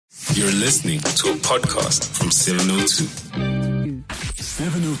You're listening to a podcast from 702.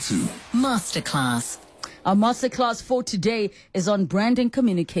 702. Masterclass. Our masterclass for today is on branding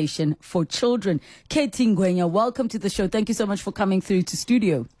communication for children. Katie Ngwenya, welcome to the show. Thank you so much for coming through to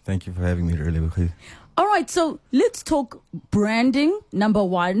studio. Thank you for having me, really. All right, so let's talk branding, number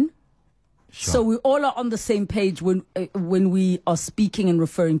one. Sure. So we all are on the same page when we are speaking and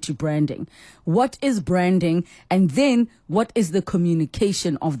referring to branding. What is branding? And then what is the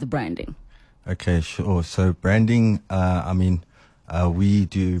communication of the branding? Okay, sure. So branding, we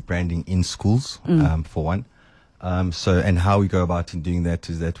do branding in schools, for one. And how we go about in doing that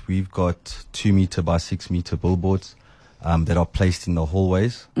is that we've got 2 meter by 6 meter billboards that are placed in the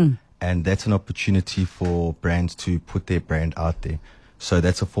hallways. And that's an opportunity for brands to put their brand out there. So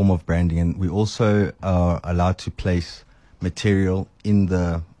that's a form of branding. And we also are allowed to place material in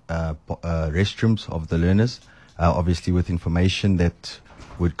the restrooms of the learners, obviously with information that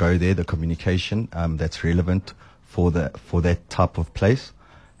would go there, the communication that's relevant for that type of place.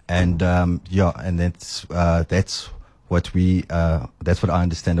 And that's what I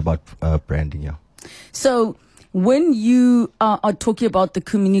understand about branding. Yeah. So when you are talking about the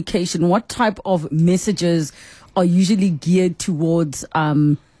communication, what type of messages are usually geared towards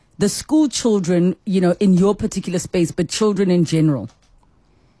the school children, in your particular space, but children in general?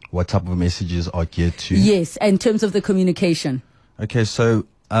 What type of messages are geared to? Yes, in terms of the communication. Okay, so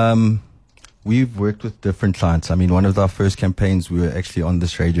we've worked with different clients. I mean, one of our first campaigns, we were actually on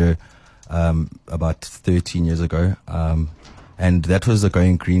this radio about 13 years ago, and that was the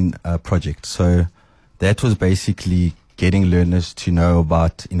Going Green project. So that was basically getting learners to know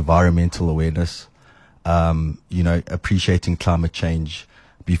about environmental awareness, appreciating climate change.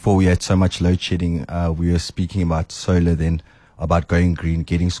 Before we had so much load shedding, we were speaking about solar, then about going green,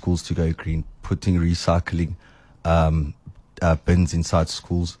 getting schools to go green, putting recycling bins inside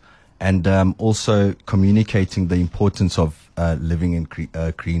schools, and also communicating the importance of living in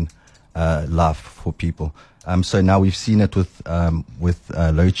green life for people. So now we've seen it with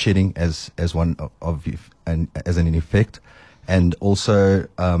load shedding as one of as an effect, and also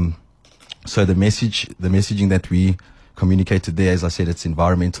so the messaging that we communicated there, as I said, it's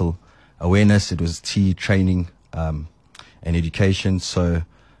environmental awareness. It was training and education. So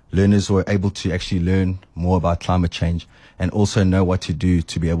learners were able to actually learn more about climate change and also know what to do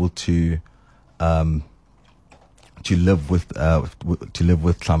to be able to live with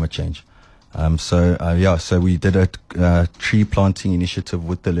climate change. So we did a tree planting initiative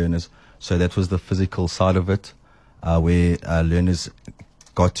with the learners. So that was the physical side of it, where learners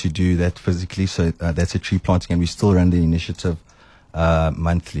got to do that physically. So that's a tree planting, and we still run the initiative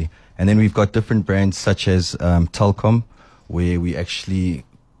monthly. And then we've got different brands such as Telkom, where we actually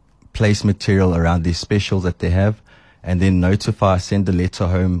place material around their specials that they have, and then send a letter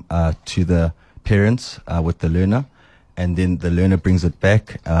home to the parents with the learner, and then the learner brings it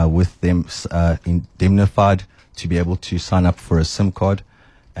back with them indemnified to be able to sign up for a SIM card.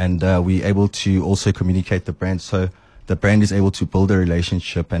 And we're able to also communicate the brand. So the brand is able to build a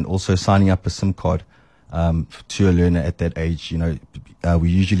relationship, and also signing up a SIM card to a learner at that age. We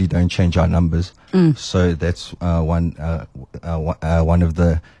usually don't change our numbers. So that's one of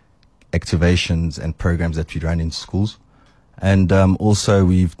the activations and programs that we run in schools. And also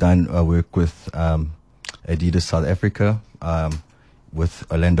we've done work with Adidas South Africa, with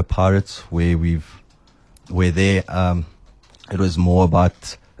Orlando Pirates, where it was more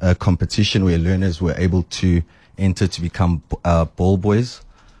about a competition where learners were able to enter to become ball boys.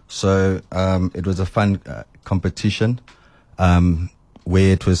 So it was a fun competition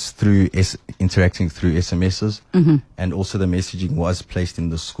where it was interacting through SMSs, and also the messaging was placed in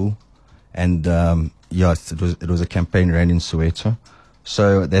the school. And it was a campaign ran in Soweto.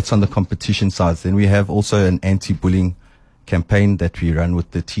 So that's on the competition side. Then we have also an anti-bullying campaign that we run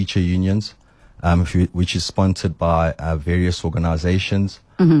with the teacher unions, which is sponsored by various organizations,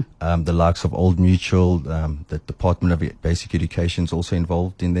 the likes of Old Mutual, the Department of Basic Education is also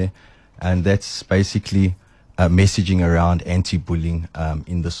involved in there. And that's basically messaging around anti-bullying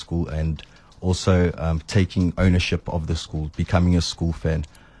in the school, and also taking ownership of the school, becoming a school fan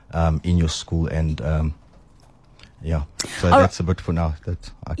in your school. And so that's a bit for now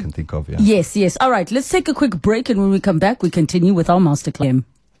that I can think of. Yes. All right, let's take a quick break, and when we come back, we continue with our masterclass.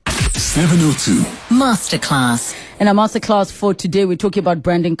 702 Masterclass. In our masterclass for today, we're talking about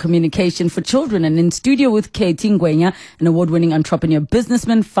branding communication for children. And in studio with Katie Ngwenya, an award-winning entrepreneur,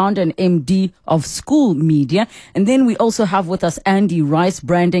 businessman, founder and MD of School Media. And then we also have with us Andy Rice,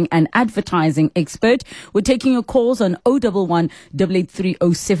 branding and advertising expert. We're taking your calls on 011 883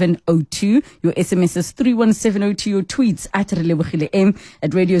 0702. Your SMS is 31702. Your tweets at Relebogile M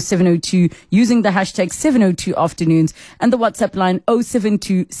at Radio 702 using the hashtag 702 afternoons and the WhatsApp line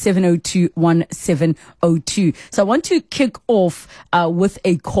 072 702 1702. So I want to kick off with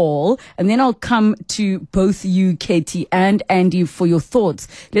a call, and then I'll come to both you, Katie and Andy, for your thoughts.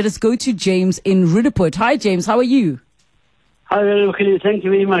 Let us go to James in Rudaport. Hi, James. How are you? Hi, thank you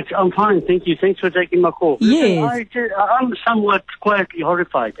very much. I'm fine, thank you. Thanks for taking my call. Yes. Listen, I'm somewhat quietly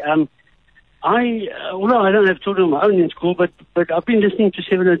horrified. I don't have children of my own in school, but I've been listening to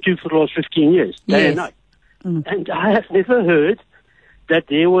 702 for the last 15 years, day and night. And I have never heard that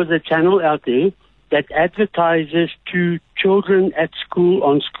there was a channel out there that advertises to children at school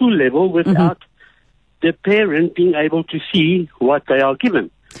on school level without the parent being able to see what they are given.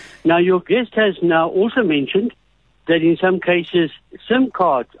 Now, your guest has now also mentioned that in some cases, SIM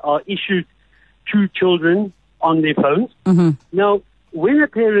cards are issued to children on their phones. Now, when a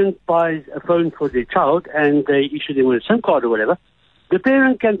parent buys a phone for their child and they issue them with a SIM card or whatever, the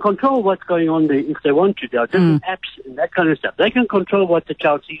parent can control what's going on there if they want to. There are different apps and that kind of stuff. They can control what the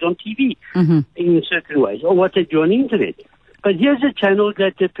child sees on TV in certain ways, or what they do on the internet. But here's a channel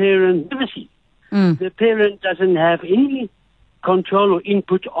that the parent never sees. The parent doesn't have any control or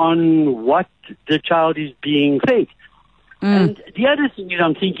input on what the child is being fed. And the other thing that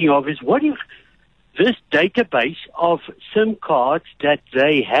I'm thinking of is, what if this database of SIM cards that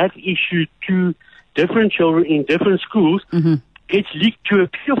they have issued to different children in different schools gets leaked to a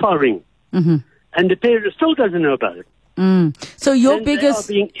pedophile ring, and the parent still doesn't know about it. So your And biggest...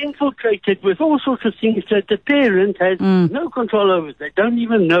 they are being infiltrated with all sorts of things that the parent has no control over. They don't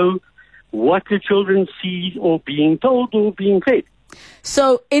even know what the children see or being told or being fed.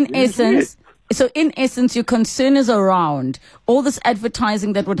 So in essence, your concern is around all this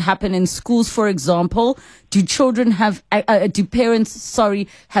advertising that would happen in schools, for example. Do parents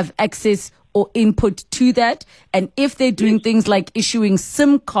have access or input to that? And if they're doing things like issuing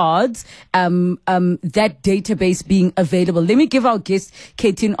SIM cards, that database being available. Let me give our guest,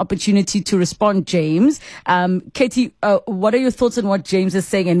 Katie, an opportunity to respond, James. Katie, what are your thoughts on what James is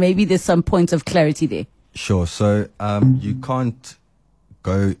saying? And maybe there's some points of clarity there. Sure. So you can't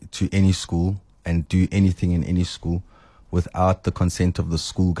go to any school and do anything in any school without the consent of the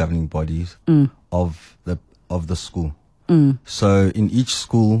school governing bodies of the school. So in each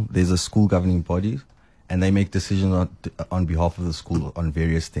school, there's a school governing body, and they make decisions on behalf of the school on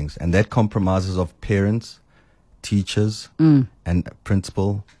various things. And that compromises of parents, teachers, and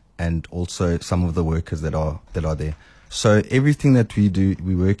principal, and also some of the workers that are there. So everything that we do,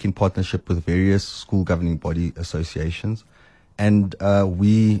 we work in partnership with various school governing body associations, and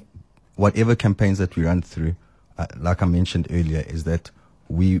whatever campaigns that we run through, like I mentioned earlier, is that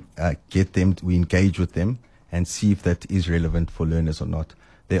we we engage with them and see if that is relevant for learners or not.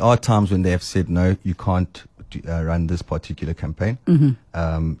 There are times when they have said, no, you can't run this particular campaign.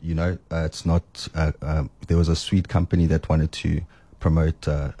 It's not, there was a sweet company that wanted to promote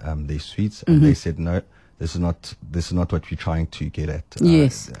their sweets, and they said, no, this is not what we're trying to get at.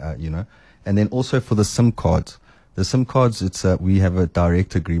 Yes. And then also for the SIM cards, we have a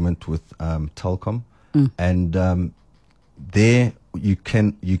direct agreement with Telkom, and there you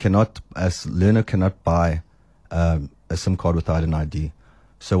cannot, as learner, cannot buy a SIM card without an ID.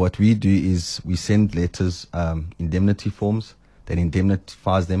 So what we do is we send letters, indemnity forms that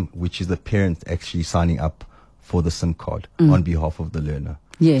indemnifies them, which is the parent actually signing up for the SIM card on behalf of the learner.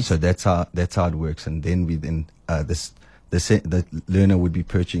 Yes. So that's how it works. And then the learner would be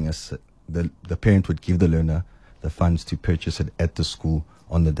purchasing the parent would give the learner the funds to purchase it at the school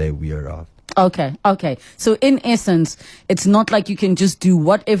on the day we arrive. Okay. So in essence, it's not like you can just do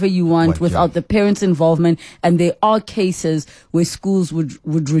whatever you want without the parents' involvement, and there are cases where schools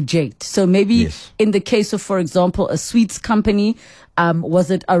would reject. So maybe in the case of, for example, a sweets company, was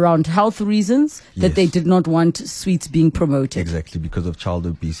it around health reasons that they did not want sweets being promoted? Exactly, because of child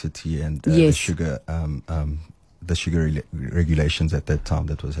obesity and the sugar regulations at that time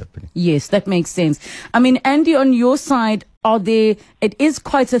that was happening. Yes, that makes sense. I mean, Andy, on your side, it is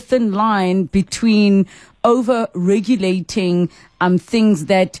quite a thin line between over-regulating things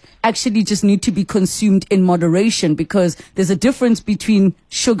that actually just need to be consumed in moderation, because there's a difference between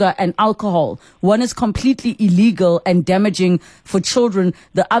sugar and alcohol. One is completely illegal and damaging for children.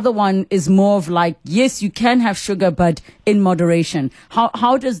 The other one is more of like, yes, you can have sugar, but in moderation.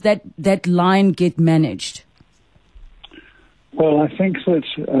 How does that line get managed? Well, I think that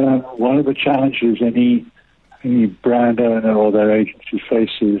one of the challenges any brand owner or their agency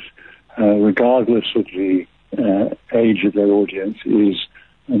faces, regardless of the age of their audience, is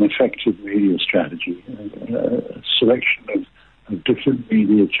an effective media strategy, a selection of different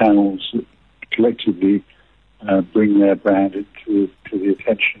media channels that collectively bring their brand to the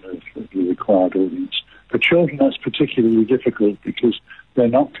attention of the required audience. For children, that's particularly difficult because they're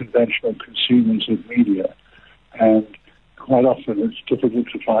not conventional consumers of media, and quite often it's difficult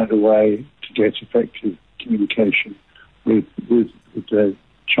to find a way to get effective communication with their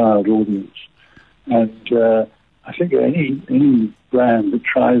child audience. And I think any brand that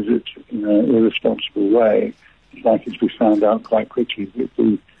tries it in an irresponsible way is likely to be found out quite quickly.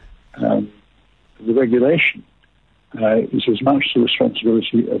 The regulation is as much the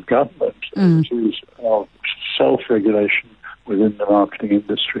responsibility of government as it is of self-regulation within the marketing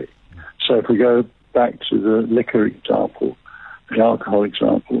industry. So if we go back to the liquor example, the alcohol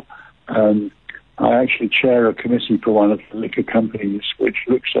example, I actually chair a committee for one of the liquor companies which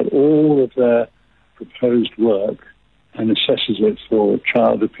looks at all of their proposed work and assesses it for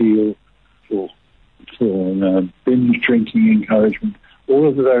child appeal, for binge drinking encouragement, all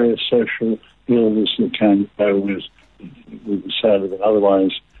of the various social ills that can go with the sale of an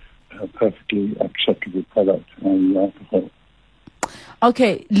otherwise perfectly acceptable product, alcohol.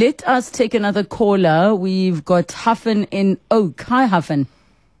 Okay, let us take another caller. We've got Huffin in Oak. Hi, Huffin.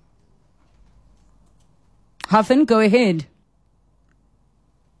 Huffin, go ahead.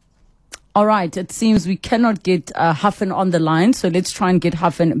 All right, it seems we cannot get Huffin on the line, so let's try and get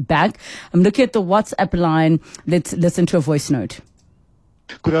Huffin back. I'm looking at the WhatsApp line. Let's listen to a voice note.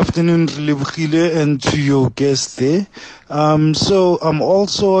 Good afternoon, Relebogile, and to your guest there. So I'm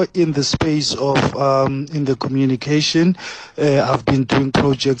also in the space of in the communication. I've been doing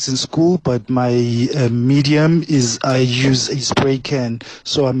projects in school, but my medium is I use a spray can.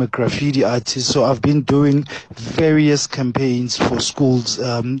 So I'm a graffiti artist. So I've been doing various campaigns for schools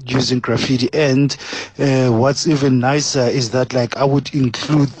using graffiti. And what's even nicer is that like I would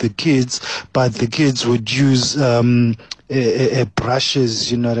include the kids, but the kids would use brushes,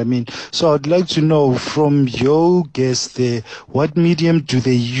 you know what I mean? So I'd like to know from your guest there, what medium do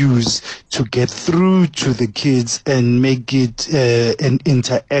they use to get through to the kids and make it an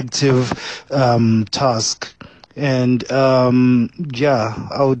interactive task? And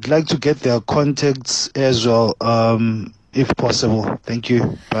I would like to get their contacts as well, if possible. Thank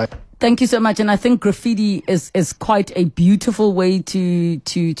you. Bye. Thank you so much. And I think graffiti is quite a beautiful way to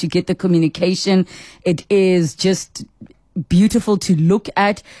get the communication. It is just beautiful to look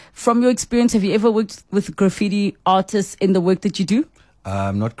at. From your experience, have you ever worked with graffiti artists in the work that you do?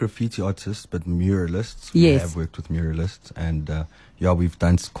 Not graffiti artists, but muralists. Yes. We have worked with muralists, and we've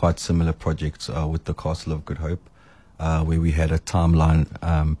done quite similar projects with the Castle of Good Hope, where we had a timeline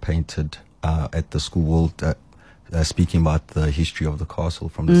painted at the school wall, speaking about the history of the castle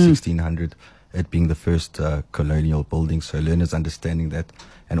from the 1600, it being the first colonial building. So learners understanding that,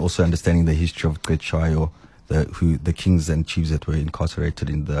 and also understanding the history of Getshayo, the kings and chiefs that were incarcerated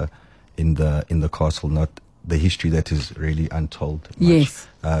in the castle, not the history that is really untold much.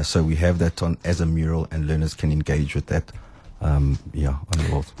 Yes. So we have that on as a mural, and learners can engage with that on the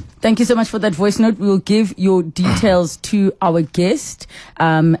walls. Thank you so much for that voice note. We will give your details to our guest,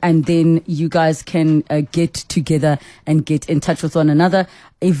 and then you guys can get together and get in touch with one another.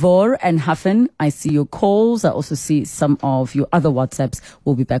 Ivor and Huffin, I see your calls. I also see some of your other WhatsApps.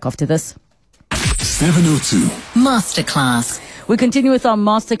 We'll be back after this. 702 Masterclass. We continue with our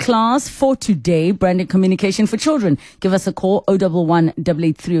masterclass for today, branding communication for children. Give us a call, 011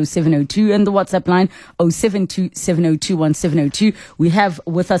 883 0702, and the WhatsApp line, 072 702 1702. We have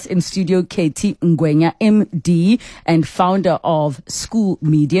with us in studio Katie Ngwenya, MD and founder of School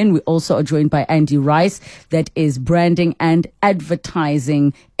Media. We also are joined by Andy Rice, that is branding and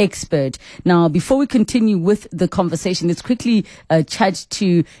advertising expert. Now, before we continue with the conversation, let's quickly chat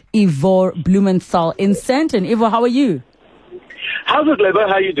to Ivor Blumenthal in Sandton. Ivor, how are you? How's it, Lebo?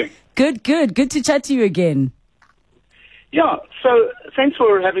 How are you doing? Good. Good to chat to you again. Yeah, so thanks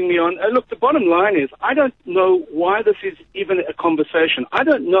for having me on. Look, the bottom line is I don't know why this is even a conversation. I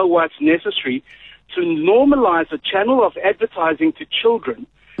don't know why it's necessary to normalize a channel of advertising to children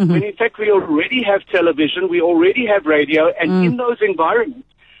when, in fact, we already have television, we already have radio, and in those environments,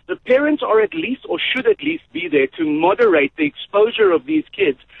 the parents are at least, or should at least be there to moderate the exposure of these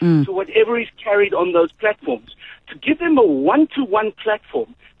kids to whatever is carried on those platforms. to give them a one-to-one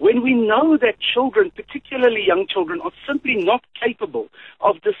platform when we know that children, particularly young children, are simply not capable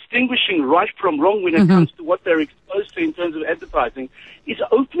of distinguishing right from wrong when it comes to what they're exposed to in terms of advertising, is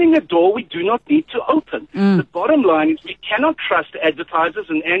opening a door we do not need to open. The bottom line is we cannot trust advertisers,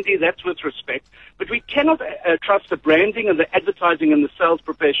 and Andy, that's with respect, but we cannot trust the branding and the advertising and the sales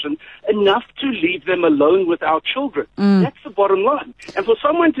profession enough to leave them alone with our children. That's the bottom line. And for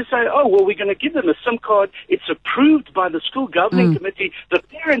someone to say, oh, well, we're going to give them a SIM card, it's approved by the school governing committee, the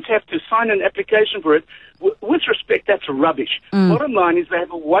parents have to sign an application for it, with respect, that's rubbish. Bottom line is they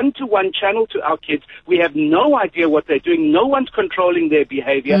have a one-to-one channel to our kids. We have no idea what they're doing. No one's controlling their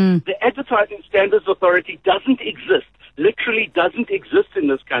behavior. The Advertising Standards Authority doesn't exist. Literally doesn't exist in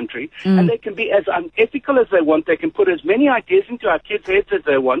this country. And they can be as unethical as they want. They can put as many ideas into our kids' heads as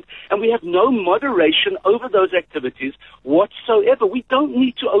they want. And we have no moderation over those activities whatsoever. We don't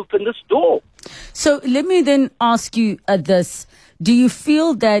need to open this door. So let me then ask you this. Do you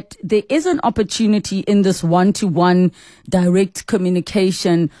feel that there is an opportunity in this one-to-one direct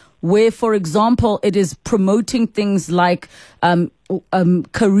communication where, for example, it is promoting things like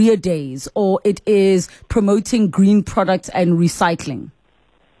career days, or it is promoting green products and recycling?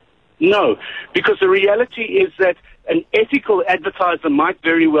 No, because the reality is that an ethical advertiser might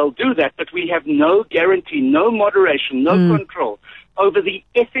very well do that, but we have no guarantee, no moderation, no control over the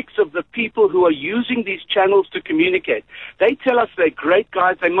ethics of the people who are using these channels to communicate. They tell us they're great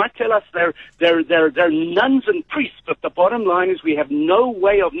guys. They might tell us they're nuns and priests, but the bottom line is we have no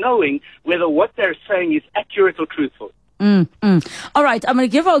way of knowing whether what they're saying is accurate or truthful. All right, I'm going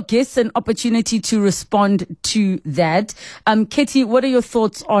to give our guests an opportunity to respond to that. Kitty, what are your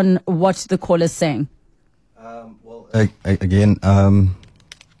thoughts on what the caller is saying?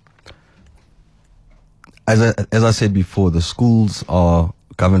 As I said before, the schools are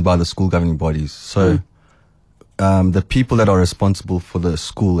governed by the school governing bodies. So the people that are responsible for the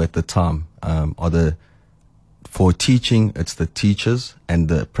school at the time for teaching, it's the teachers and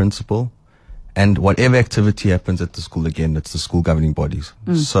the principal. And whatever activity happens at the school, again, it's the school governing bodies.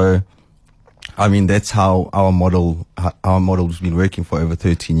 So, I mean, that's how our model's been working for over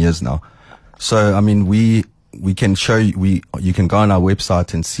 13 years now. So, I mean, we can show you, you can go on our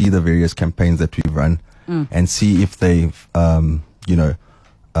website and see the various campaigns that we've run and see if they,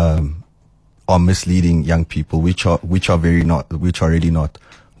 are misleading young people, which are really not.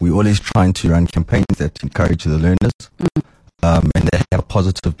 We're always trying to run campaigns that encourage the learners. And they have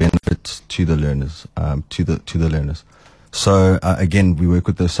positive benefits to the learners, to the learners. So again, we work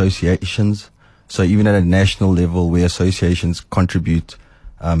with the associations. So even at a national level, where associations contribute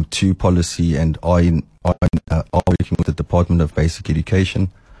to policy and are working with the Department of Basic Education.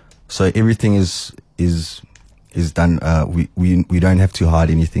 So everything is done. We don't have to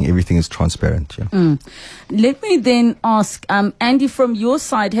hide anything. Everything is transparent. Yeah. Let me then ask, Andy, from your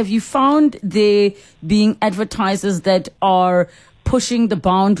side, have you found there being advertisers that are pushing the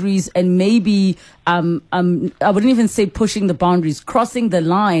boundaries and maybe, I wouldn't even say pushing the boundaries, crossing the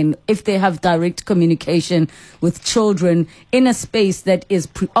line if they have direct communication with children in a space that is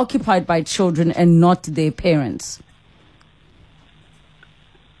preoccupied by children and not their parents?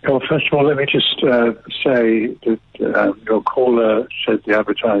 Well, first of all, let me just say that your caller said the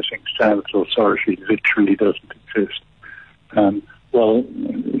Advertising Standards Authority literally doesn't exist. Well,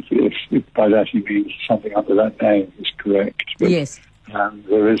 if by that he means something under that name is correct. But, yes.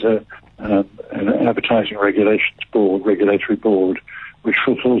 There is an Advertising Regulatory Board, which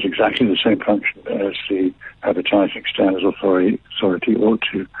fulfills exactly the same function as the Advertising Standards Authority ought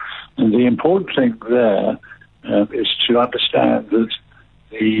to. And the important thing there is to understand that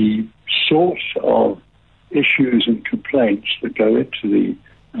the source of issues and complaints that go into the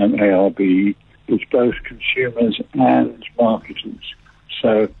ARB is both consumers and marketers.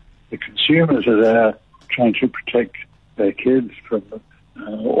 So the consumers are there trying to protect their kids from,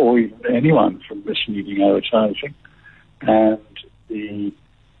 or even anyone from misleading advertising, and the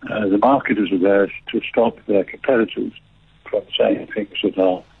marketers are there to stop their competitors from saying things that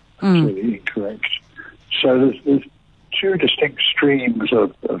are absolutely incorrect. So there's two distinct streams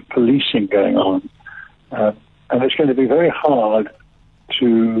of policing going on, and it's going to be very hard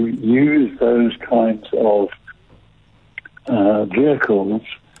to use those kinds of vehicles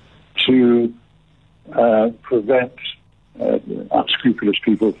to prevent unscrupulous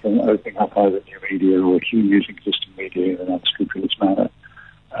people from opening up either new media or using existing media in an unscrupulous manner.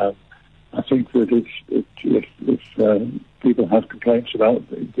 I think that if people have complaints about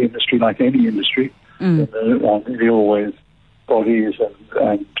the industry, like any industry, there are always bodies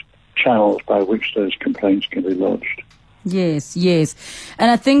and channels by which those complaints can be lodged. Yes, yes.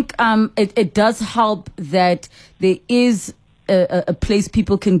 And I think it does help that there is a place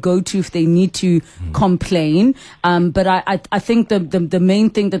people can go to if they need to complain. But I think the main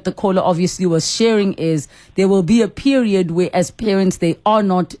thing that the caller obviously was sharing is there will be a period where as parents they are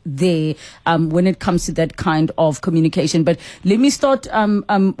not there when it comes to that kind of communication. But let me start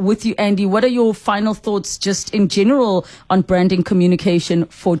with you, Andy. What are your final thoughts just in general on branding communication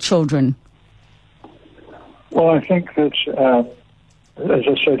for children? Well, I think that, as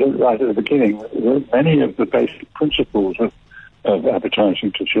I said right at the beginning, many of the basic principles of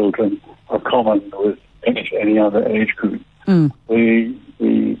advertising to children are common with any other age group. The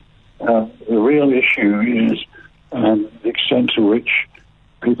real issue is the extent to which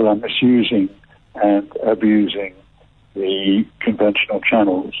people are misusing and abusing the conventional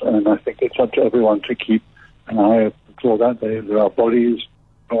channels, and I think it's up to everyone to keep an eye out for that. There are bodies.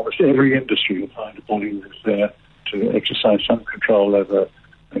 Almost every industry you'll find a body that's there to exercise some control over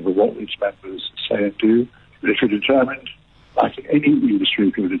what its members say and do. But if you're determined, like in any industry,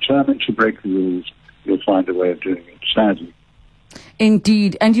 if you're determined to break the rules, you'll find a way of doing it, sadly.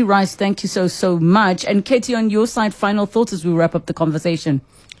 Indeed. Andy Rice, thank you so much. And Katie, on your side, final thoughts as we wrap up the conversation.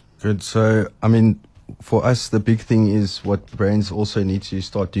 Good. So, I mean, for us, the big thing is what brands also need to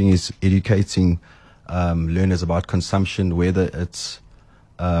start doing is educating learners about consumption, whether it's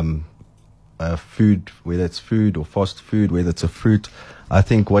food, whether it's food or fast food, whether it's a fruit. I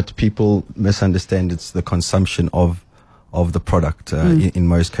think what people misunderstand is the consumption of the product in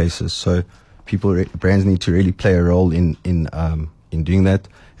most cases. So brands need to really play a role in doing that,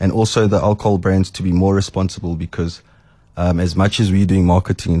 and also the alcohol brands to be more responsible, because as much as we're doing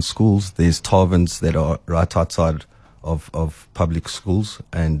marketing in schools, there's taverns that are right outside of public schools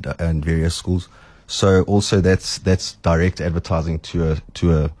and various schools. So also that's direct advertising to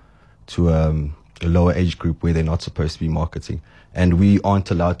a lower age group where they're not supposed to be marketing. And we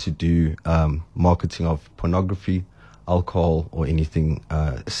aren't allowed to do marketing of pornography, alcohol, or anything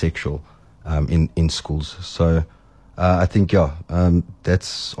sexual in schools. So I think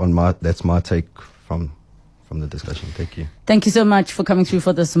that's my take from the discussion. Thank you. Thank you so much for coming through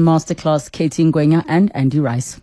for this masterclass, Katie Ngwenya and Andy Rice.